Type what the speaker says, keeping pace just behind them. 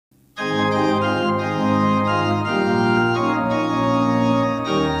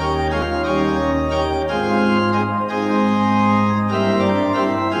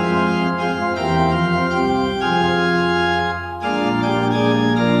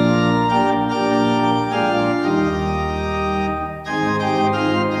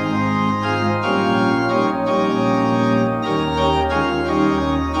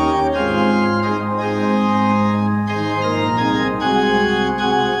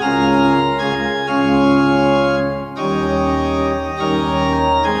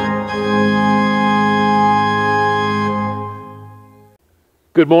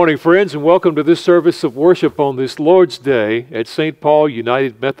Good morning, friends, and welcome to this service of worship on this Lord's Day at St. Paul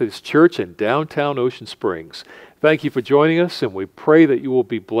United Methodist Church in downtown Ocean Springs. Thank you for joining us, and we pray that you will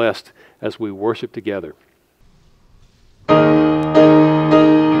be blessed as we worship together.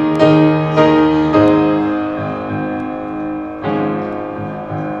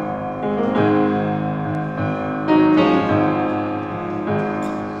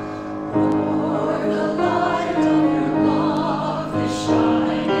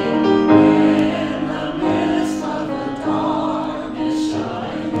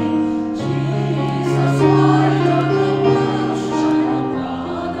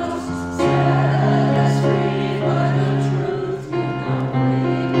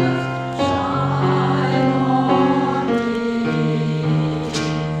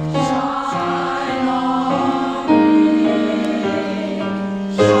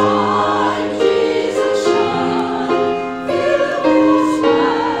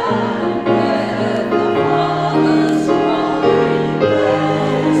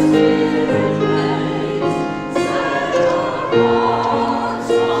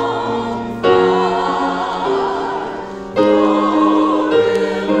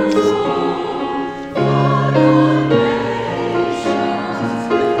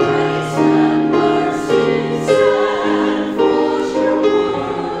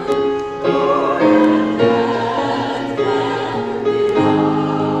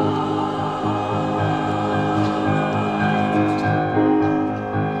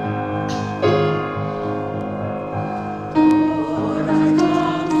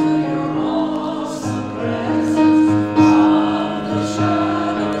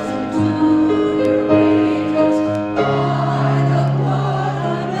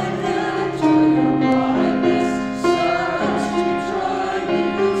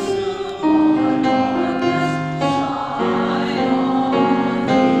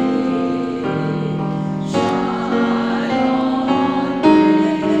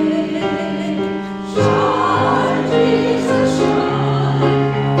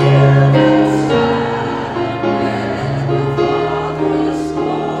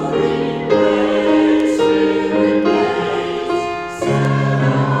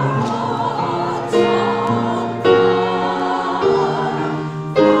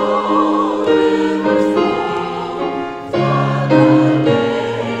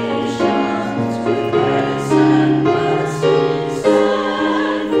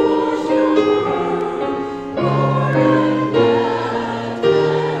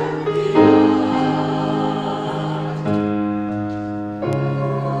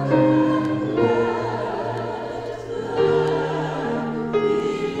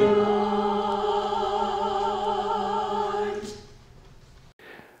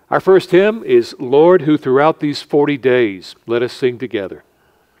 Our first hymn is Lord, who throughout these 40 days. Let us sing together.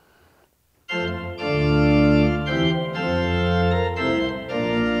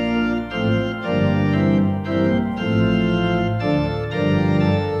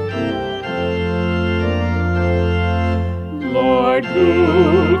 Lord,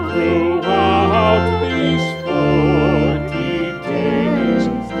 who throughout these 40 days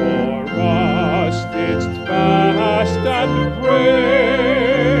for us didst fast and pray,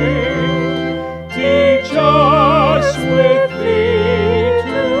 teach us with thee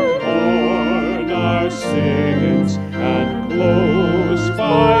to mourn our sins and close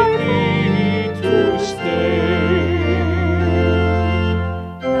by thee to stay.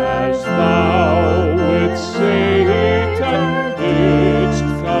 As thou with Satan didst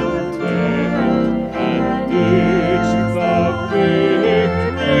contend and didst the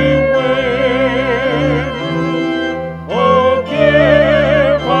victory win, oh,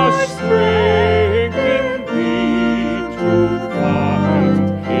 give us strength in thee to fight,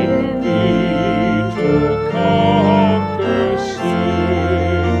 in thee to conquer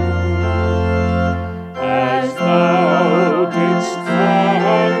sin. As thou didst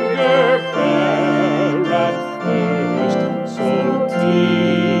hunger, bear, and thirst, so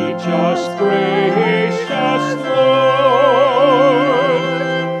teach us, gracious Lord,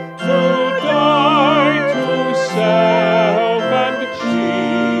 to die to self and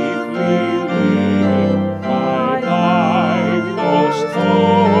chiefly live by thy most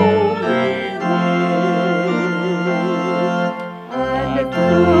holy word. And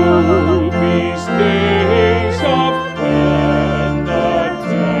through these days of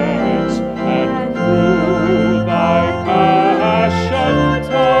penitence and through thy passion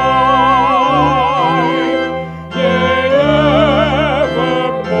time, yea,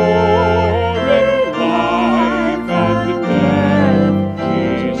 evermore in life and death,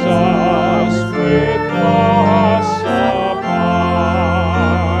 Jesus with us abide.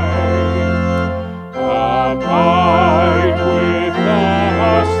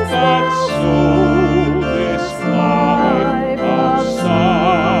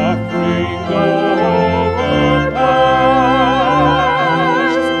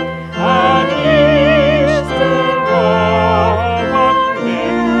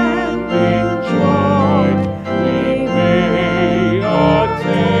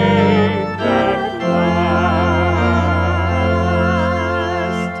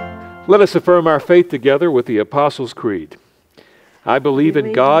 Let us affirm our faith together with the Apostles' Creed. I believe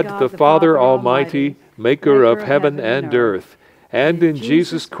in God, the Father Almighty, maker of heaven and earth, and in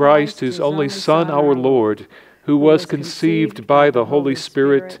Jesus Christ, his only Son, our Lord, who was conceived by the Holy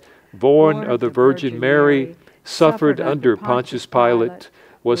Spirit, born of the Virgin Mary, suffered under Pontius Pilate,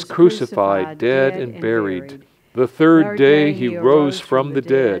 was crucified, dead, and buried. The third day he rose from the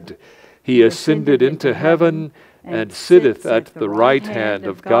dead. He ascended into heaven and sitteth at the right hand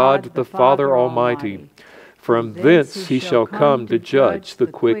of God the Father Almighty. From thence he shall come to judge the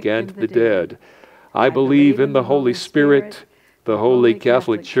quick and the dead. I believe in the Holy Spirit, the Holy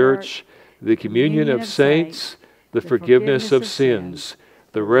Catholic Church, the communion of saints, the forgiveness of sins,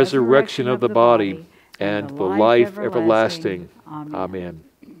 the resurrection of the body, and the life everlasting. Amen.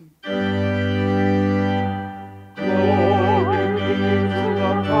 Glory be to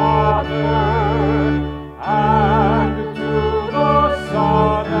the Father, and to the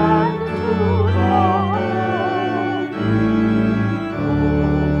Son, and to the Holy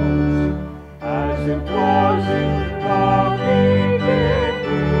Ghost, as it was in the beginning,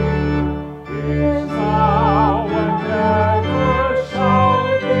 is now, and ever shall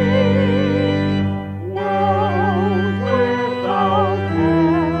be, world without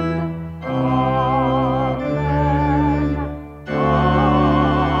end. Amen. Amen.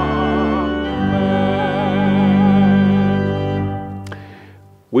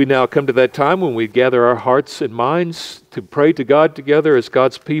 We now come to that time when we gather our hearts and minds to pray to God together as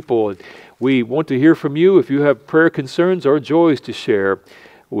God's people. And we want to hear from you if you have prayer concerns or joys to share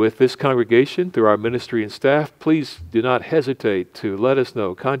with this congregation through our ministry and staff. Please do not hesitate to let us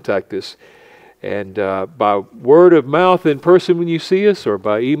know. Contact us. And by word of mouth in person when you see us, or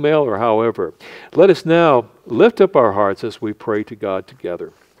by email, or however. Let us now lift up our hearts as we pray to God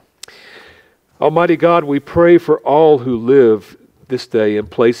together. Almighty God, we pray for all who live this day in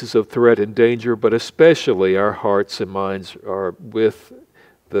places of threat and danger, but especially our hearts and minds are with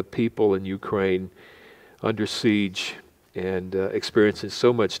the people in Ukraine under siege and experiencing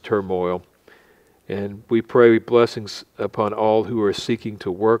so much turmoil. And we pray blessings upon all who are seeking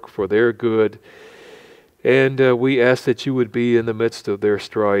to work for their good. And we ask that you would be in the midst of their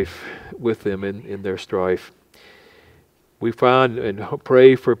strife, with them in their strife. We find and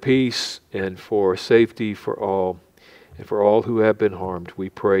pray for peace and for safety for all. And for all who have been harmed, we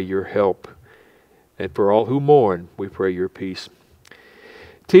pray your help. And for all who mourn, we pray your peace.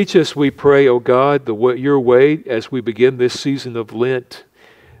 Teach us, we pray, O God, your way as we begin this season of Lent.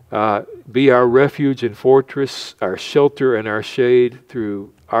 Be our refuge and fortress, our shelter and our shade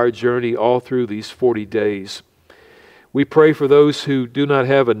through our journey all through these 40 days. We pray for those who do not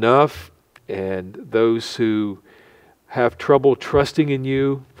have enough and those who have trouble trusting in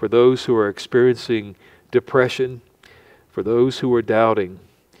you, for those who are experiencing depression, for those who are doubting.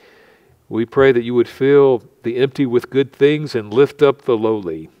 We pray that you would fill the empty with good things and lift up the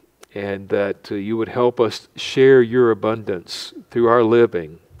lowly, and that you would help us share your abundance through our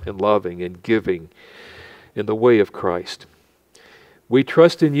living and loving and giving in the way of Christ. We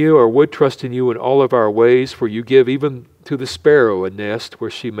trust in you, or would trust in you in all of our ways, for you give even to the sparrow a nest where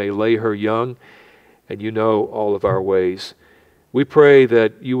she may lay her young, and you know all of our ways. We pray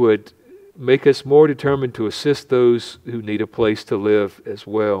that you would make us more determined to assist those who need a place to live as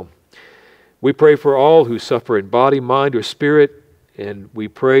well. We pray for all who suffer in body, mind, or spirit, and we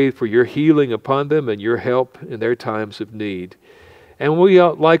pray for your healing upon them and your help in their times of need. And we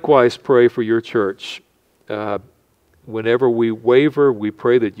likewise pray for your church. Whenever we waver, we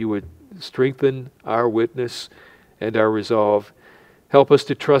pray that you would strengthen our witness and our resolve. Help us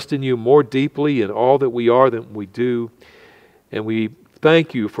to trust in you more deeply in all that we are than we do. And we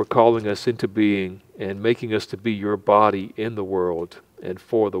thank you for calling us into being and making us to be your body in the world and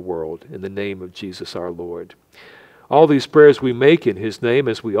for the world, in the name of Jesus our Lord. All these prayers we make in his name,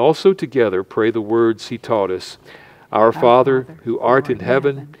 as we also together pray the words he taught us. Our Father, who art in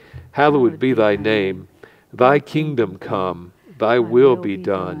heaven, hallowed be thy name. Thy kingdom come, thy will be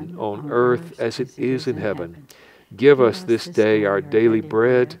done, on earth as it is in heaven. Give us this day our daily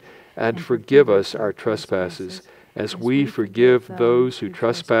bread, and forgive us our trespasses, as we forgive those who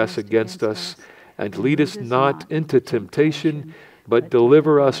trespass against us. And lead us not into temptation, but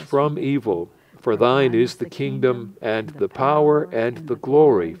deliver us from evil. For thine is the kingdom, and the power, and the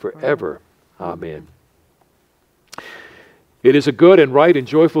glory forever. Amen. It is a good and right and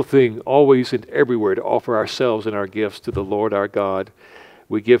joyful thing always and everywhere to offer ourselves and our gifts to the Lord our God.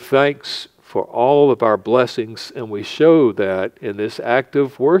 We give thanks for all of our blessings, and we show that in this act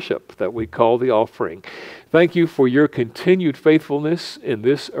of worship that we call the offering. Thank you for your continued faithfulness in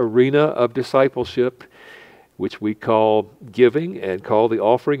this arena of discipleship. which we call giving and call the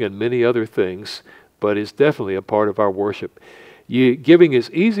offering and many other things, but is definitely a part of our worship. Giving is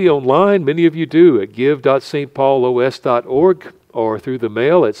easy online. Many of you do at give.stpaulos.org or through the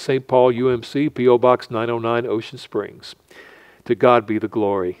mail at St. Paul UMC, P.O. Box 909, Ocean Springs. To God be the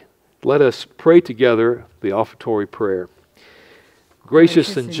glory. Let us pray together the offertory prayer.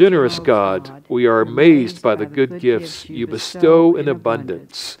 Gracious and generous God, we are amazed by the good gifts you bestow in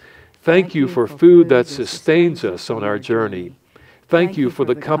abundance. Thank you for food that sustains us on our journey. Thank you for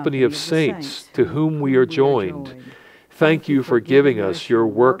the company of saints to whom we are joined. Thank you for giving us your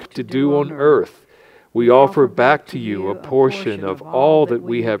work to do on earth. We offer back to you a portion of all that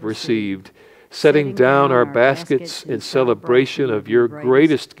we have received, setting down our baskets in celebration of your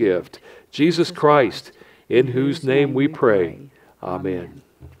greatest gift, Jesus Christ, in whose name we pray. Amen.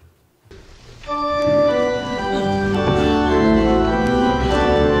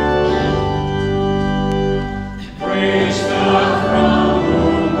 Praise God from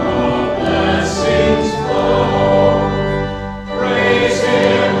whom all blessings flow. Praise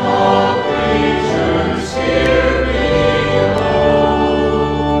Him, all creatures here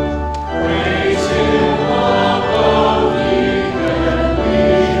below. Praise Him above the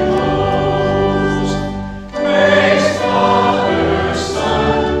heavenly host. Praise Father,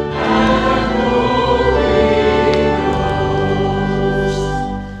 Son, and Holy Ghost.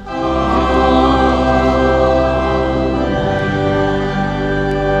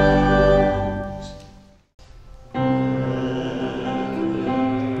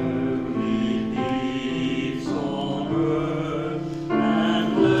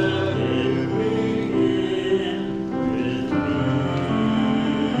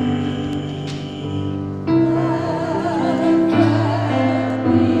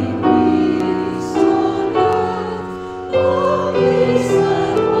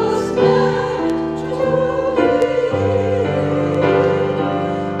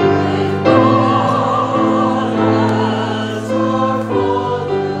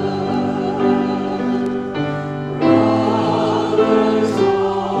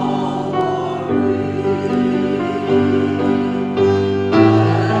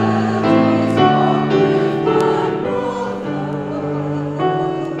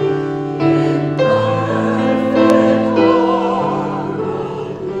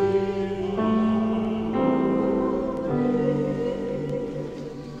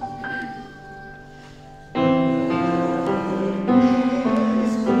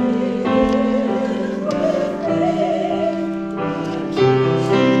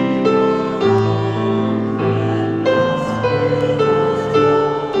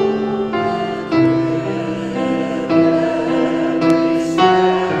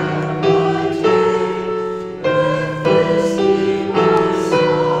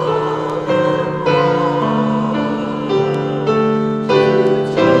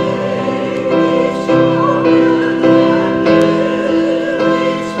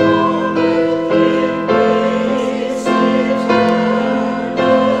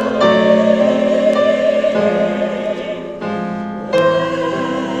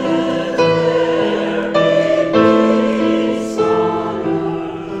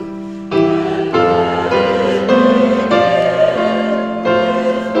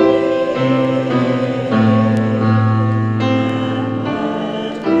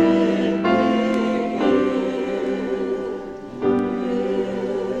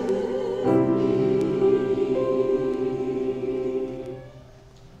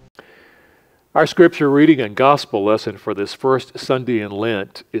 Our scripture reading and gospel lesson for this first Sunday in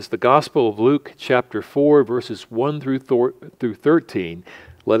Lent is the Gospel of Luke, chapter 4, verses 1 through 13.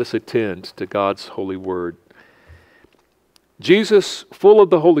 Let us attend to God's holy word. Jesus, full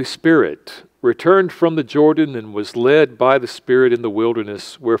of the Holy Spirit, returned from the Jordan and was led by the Spirit in the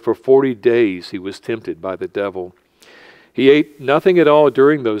wilderness, where for 40 days he was tempted by the devil. He ate nothing at all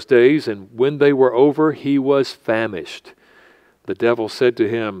during those days, and when they were over, he was famished. The devil said to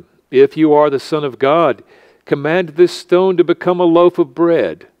him, "If you are the Son of God, command this stone to become a loaf of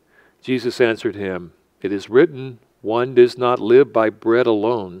bread." Jesus answered him, "It is written, one does not live by bread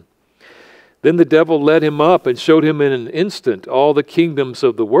alone." Then the devil led him up and showed him in an instant all the kingdoms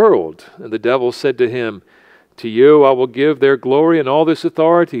of the world. And the devil said to him, "To you I will give their glory and all this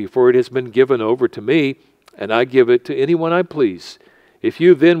authority, for it has been given over to me, and I give it to anyone I please. If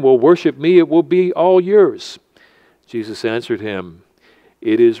you then will worship me, it will be all yours." Jesus answered him,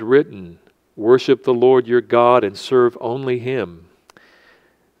 "It is written, worship the Lord your God and serve only him."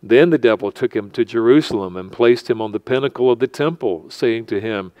 Then the devil took him to Jerusalem and placed him on the pinnacle of the temple, saying to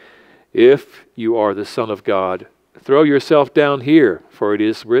him, "If you are the Son of God, throw yourself down here, for it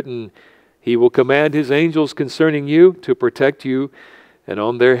is written, He will command his angels concerning you to protect you, and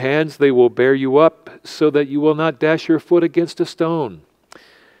on their hands they will bear you up, so that you will not dash your foot against a stone.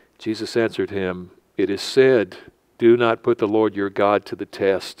 Jesus answered him, It is said, do not put the Lord your God to the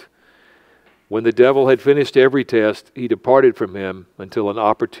test. When the devil had finished every test, he departed from him until an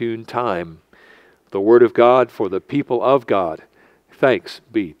opportune time. The word of God for the people of God. Thanks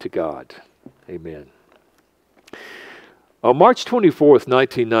be to God. Amen. On March 24th,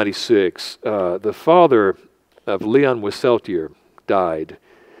 1996, the father of Leon Wieseltier died.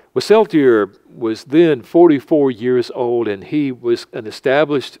 Wieseltier was then 44 years old, and he was an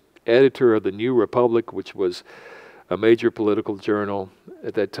established editor of the New Republic, which was a major political journal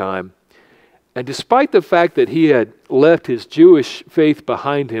at that time. And despite the fact that he had left his Jewish faith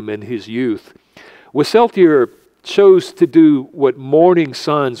behind him in his youth, Wieseltier chose to do what mourning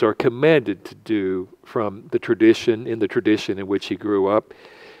sons are commanded to do from the tradition, in which he grew up.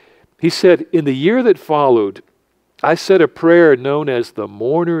 He said, in the year that followed, I said a prayer known as the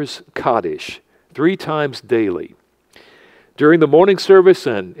Mourner's Kaddish 3 times daily. During the morning service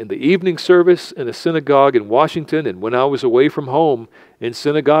and in the evening service in a synagogue in Washington, and when I was away from home in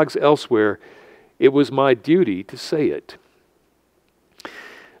synagogues elsewhere, it was my duty to say it.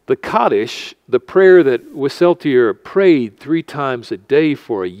 The Kaddish, the prayer that Wieseltier prayed 3 times a day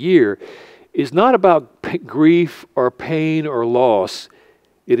for a year, is not about grief or pain or loss.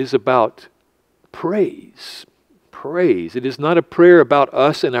 It is about praise. Praise. It is not a prayer about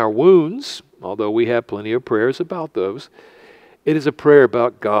us and our wounds, although we have plenty of prayers about those. It is a prayer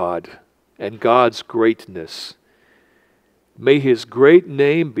about God and God's greatness. May his great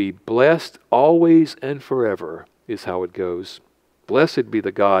name be blessed always and forever, is how it goes. Blessed be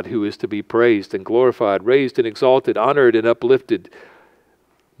the God who is to be praised and glorified, raised and exalted, honored and uplifted.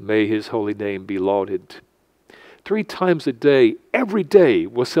 May his holy name be lauded. 3 times a day, every day,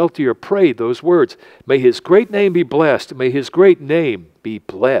 Wieseltier prayed those words. May his great name be blessed. May his great name be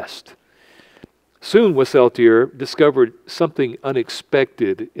blessed. Soon Wieseltier discovered something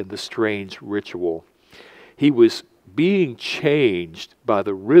unexpected in the strange ritual. He was being changed by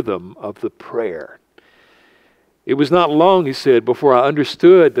the rhythm of the prayer. It was not long, he said, before I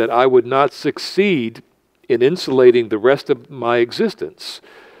understood that I would not succeed in insulating the rest of my existence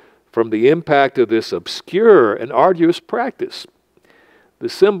from the impact of this obscure and arduous practice. The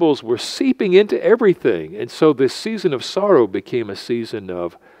symbols were seeping into everything, and so this season of sorrow became a season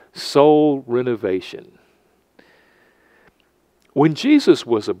of soul renovation. When Jesus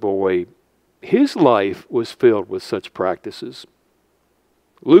was a boy, his life was filled with such practices.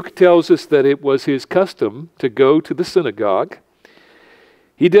 Luke tells us that it was his custom to go to the synagogue.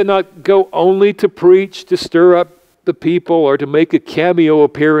 He did not go only to preach, to stir up the people, or to make a cameo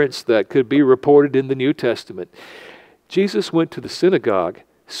appearance that could be reported in the New Testament. Jesus went to the synagogue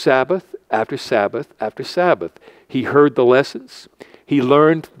Sabbath after Sabbath after Sabbath. He heard the lessons. He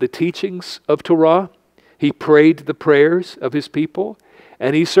learned the teachings of Torah. He prayed the prayers of his people,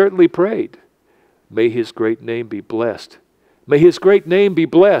 and he certainly prayed, may his great name be blessed. May his great name be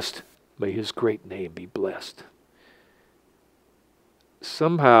blessed. May his great name be blessed.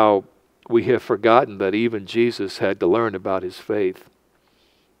 Somehow we have forgotten that even Jesus had to learn about his faith.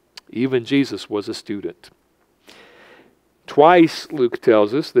 Even Jesus was a student. Twice, Luke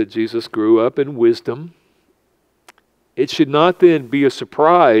tells us that Jesus grew up in wisdom. It should not then be a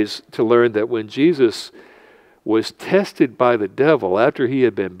surprise to learn that when Jesus was tested by the devil after he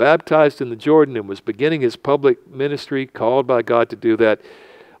had been baptized in the Jordan and was beginning his public ministry, called by God to do that,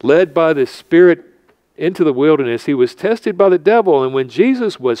 led by the Spirit into the wilderness, he was tested by the devil. And when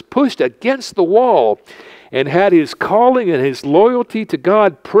Jesus was pushed against the wall and had his calling and his loyalty to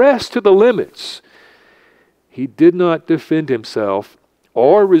God pressed to the limits, he did not defend himself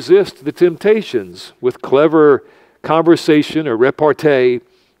or resist the temptations with clever conversation or repartee.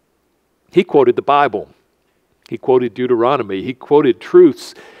 He quoted the Bible. He quoted Deuteronomy. He quoted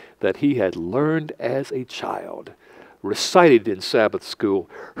truths that he had learned as a child, recited in Sabbath school,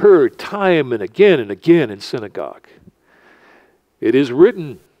 heard time and again in synagogue. It is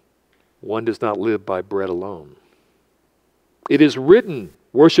written, one does not live by bread alone. It is written,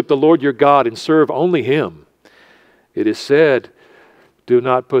 worship the Lord your God and serve only him. It is said, do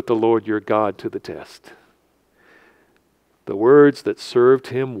not put the Lord your God to the test. The words that served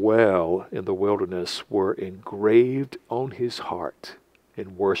him well in the wilderness were engraved on his heart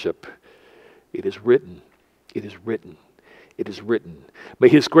in worship. It is written. It is written. It is written. May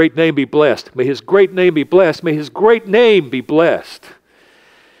his great name be blessed. May his great name be blessed. May his great name be blessed.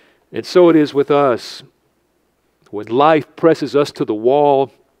 And so it is with us. When life presses us to the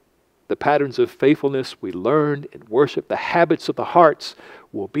wall, The patterns of faithfulness we learn in worship, the habits of the hearts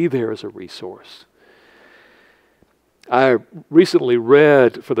will be there as a resource. I recently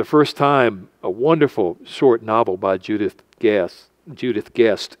read for the first time a wonderful short novel by Judith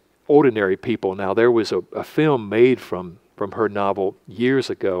Guest, Ordinary People. Now, there was a film made from her novel years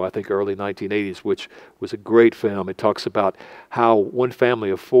ago, I think early 1980s, which was a great film. It talks about how one family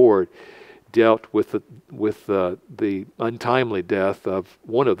of four dealt with the untimely death of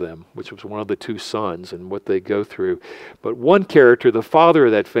one of them, which was one of the two sons, and what they go through. But one character, the father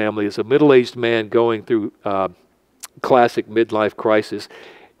of that family, is a middle-aged man going through classic midlife crisis,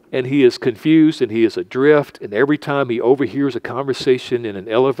 and he is confused and he is adrift, and every time he overhears a conversation in an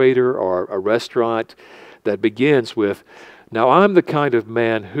elevator or a restaurant that begins with, "Now I'm the kind of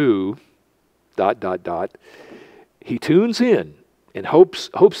man who," ... he tunes in and hopes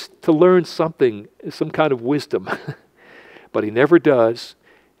to learn something, some kind of wisdom, but he never does,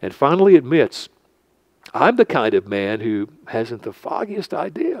 and finally admits, "I'm the kind of man who hasn't the foggiest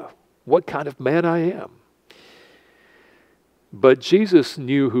idea what kind of man I am." But Jesus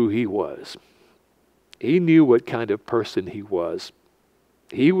knew who he was. He knew what kind of person he was.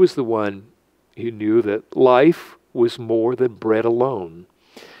 He was the one who knew that life was more than bread alone,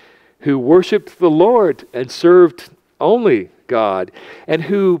 who worshiped the Lord and served only God, and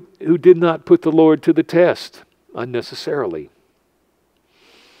who did not put the Lord to the test unnecessarily.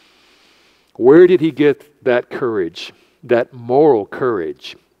 Where did he get that courage, that moral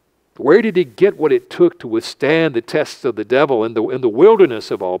courage? Where did he get what it took to withstand the tests of the devil in the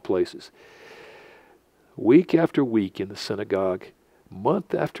wilderness of all places? Week after week in the synagogue,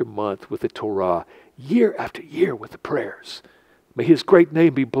 month after month with the Torah, year after year with the prayers. May his great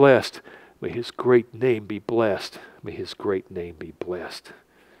name be blessed. May his great name be blessed. May his great name be blessed.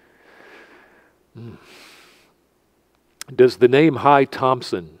 Does the name Hy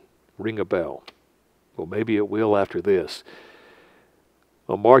Thompson ring a bell? Well, maybe it will after this.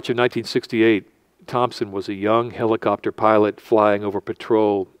 On March of 1968, Thompson was a young helicopter pilot flying over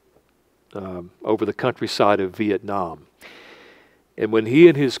patrol over the countryside of Vietnam. And when he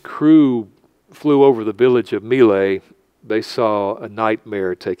and his crew flew over the village of My Lai, they saw a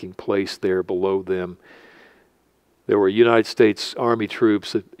nightmare taking place there below them. There were United States Army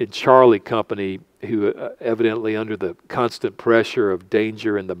troops in Charlie Company who evidently under the constant pressure of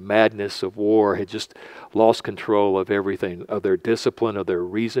danger and the madness of war had just lost control of everything, of their discipline, of their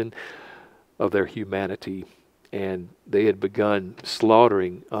reason, of their humanity. And they had begun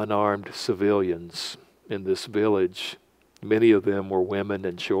slaughtering unarmed civilians in this village. Many of them were women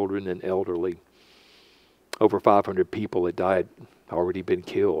and children and elderly. Over 500 people had died, already been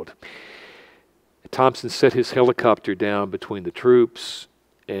killed. Thompson set his helicopter down between the troops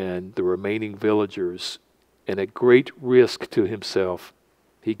and the remaining villagers, and at great risk to himself,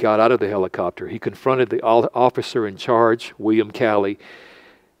 he got out of the helicopter. He confronted the officer in charge, William Calley,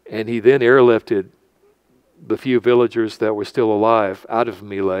 and he then airlifted the few villagers that were still alive out of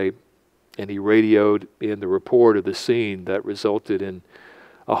My Lai, and he radioed in the report of the scene that resulted in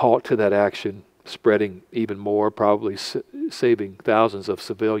a halt to that action, spreading even more, probably saving thousands of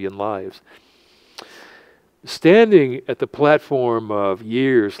civilian lives. Standing at the platform of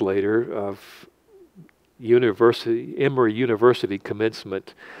years later of Emory University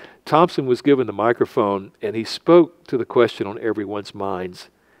commencement, Thompson was given the microphone and he spoke to the question on everyone's minds.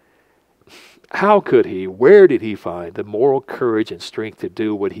 How could he, where did he find the moral courage and strength to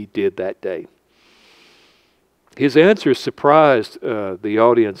do what he did that day? His answers surprised the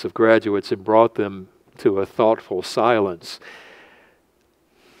audience of graduates and brought them to a thoughtful silence.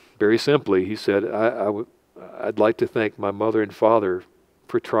 Very simply, he said, I'd like to thank my mother and father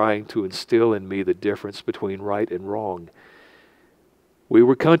for trying to instill in me the difference between right and wrong. We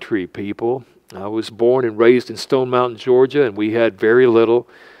were country people. I was born and raised in Stone Mountain, Georgia, and we had very little.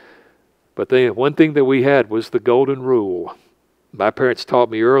 But one thing that we had was the golden rule. My parents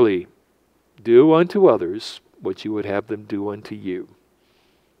taught me early, do unto others what you would have them do unto you.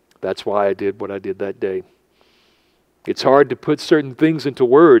 That's why I did what I did that day. It's hard to put certain things into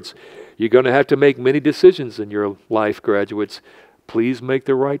words. You're going to have to make many decisions in your life, graduates. Please make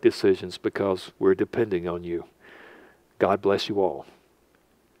the right decisions because we're depending on you. God bless you all.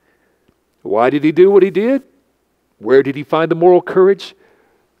 Why did he do what he did? Where did he find the moral courage?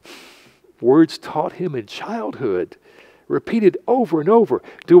 Words taught him in childhood, repeated over and over,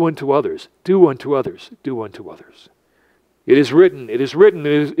 do unto others, do unto others, do unto others. It is written, it is written,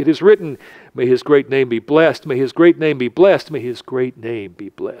 it is written, may his great name be blessed, may his great name be blessed, may his great name be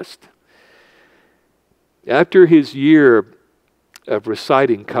blessed. After his year of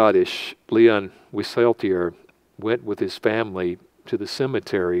reciting Kaddish, Leon Wieseltier went with his family to the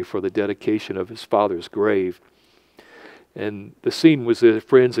cemetery for the dedication of his father's grave. And the scene was that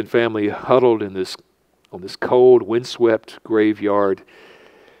friends and family huddled on this cold, windswept graveyard.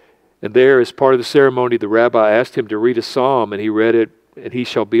 And there, as part of the ceremony, the rabbi asked him to read a psalm, and he read it, and he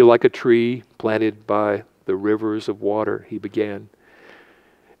shall be like a tree planted by the rivers of water, he began.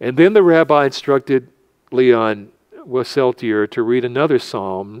 And then the rabbi instructed Leon Wieseltier to read another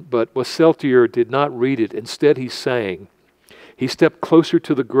psalm, but Wieseltier did not read it. Instead, he sang. He stepped closer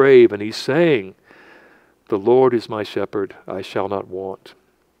to the grave, and he sang, "The Lord is my shepherd, I shall not want."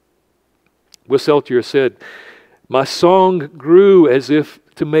 Wieseltier said, "My song grew as if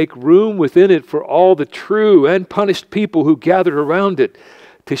to make room within it for all the true and punished people who gathered around it,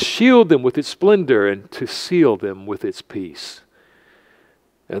 to shield them with its splendor and to seal them with its peace."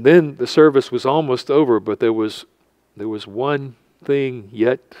 And then the service was almost over, but there was one thing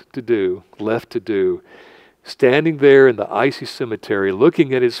left to do. Standing there in the icy cemetery,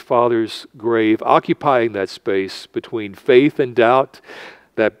 looking at his father's grave, occupying that space between faith and doubt,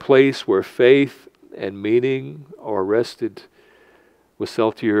 that place where faith and meaning are rested,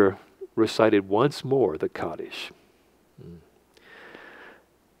 Wieseltier recited once more the Kaddish.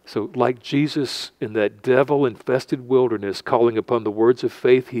 So like Jesus in that devil-infested wilderness, calling upon the words of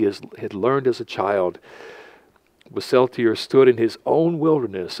faith he had learned as a child, Wieseltier stood in his own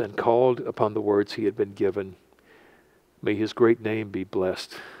wilderness and called upon the words he had been given. May his great name be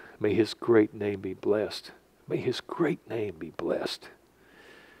blessed. May his great name be blessed. May his great name be blessed.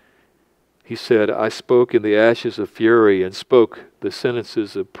 He said, "I spoke in the ashes of fury and spoke the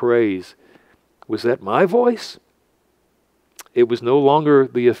sentences of praise." Was that my voice? It was no longer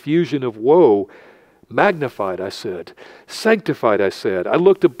the effusion of woe. Magnified, I said. Sanctified, I said. I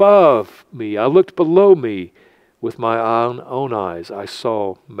looked above me. I looked below me. With my own eyes, I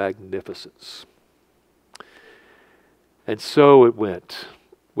saw magnificence. And so it went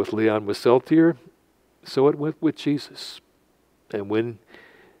with Leon Wieseltier. So it went with Jesus. And when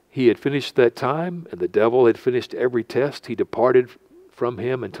he had finished that time, and the devil had finished every test, he departed from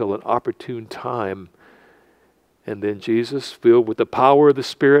him until an opportune time. And then Jesus, filled with the power of the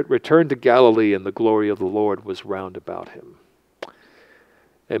Spirit, returned to Galilee, and the glory of the Lord was round about him.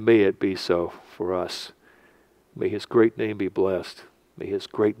 And may it be so for us. May his great name be blessed. May his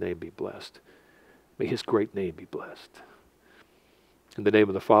great name be blessed. May his great name be blessed. In the name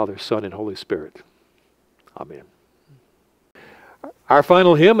of the Father, Son, and Holy Spirit. Amen. Our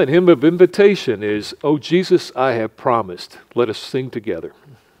final hymn and hymn of invitation is, "O Jesus, I Have Promised." Let us sing together.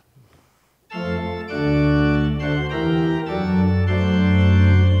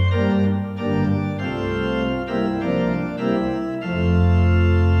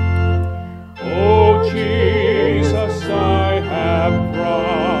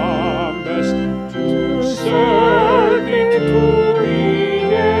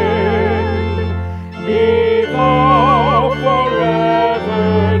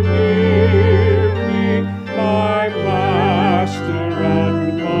 My Master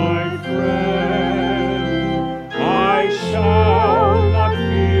and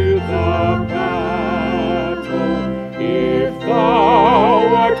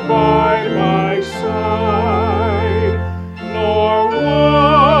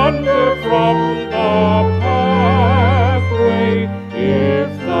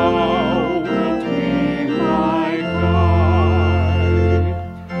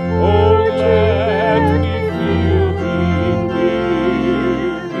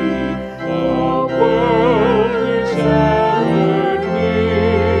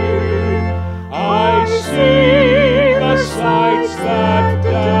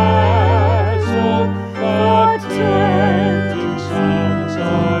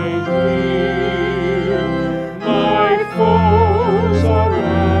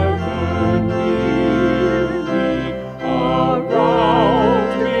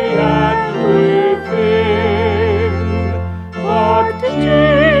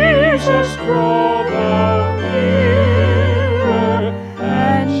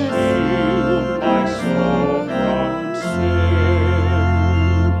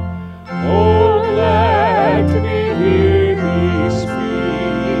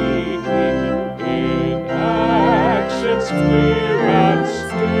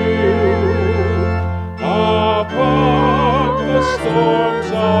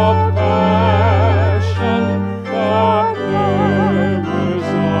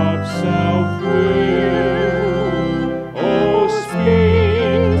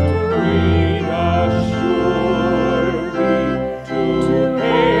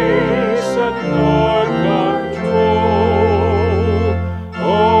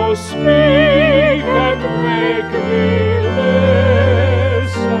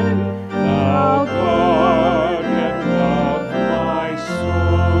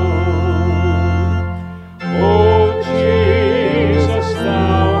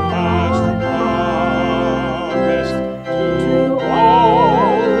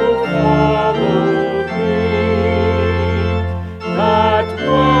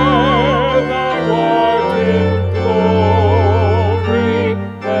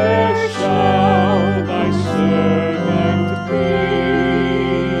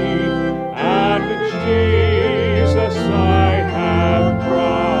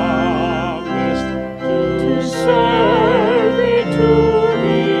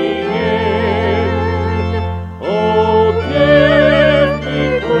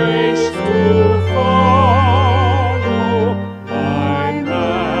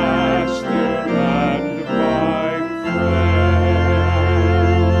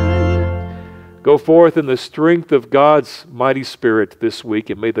forth in the strength of God's mighty Spirit this week,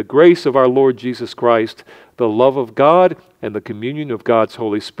 and may the grace of our Lord Jesus Christ, the love of God, and the communion of God's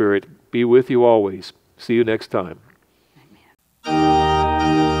Holy Spirit be with you always. See you next time.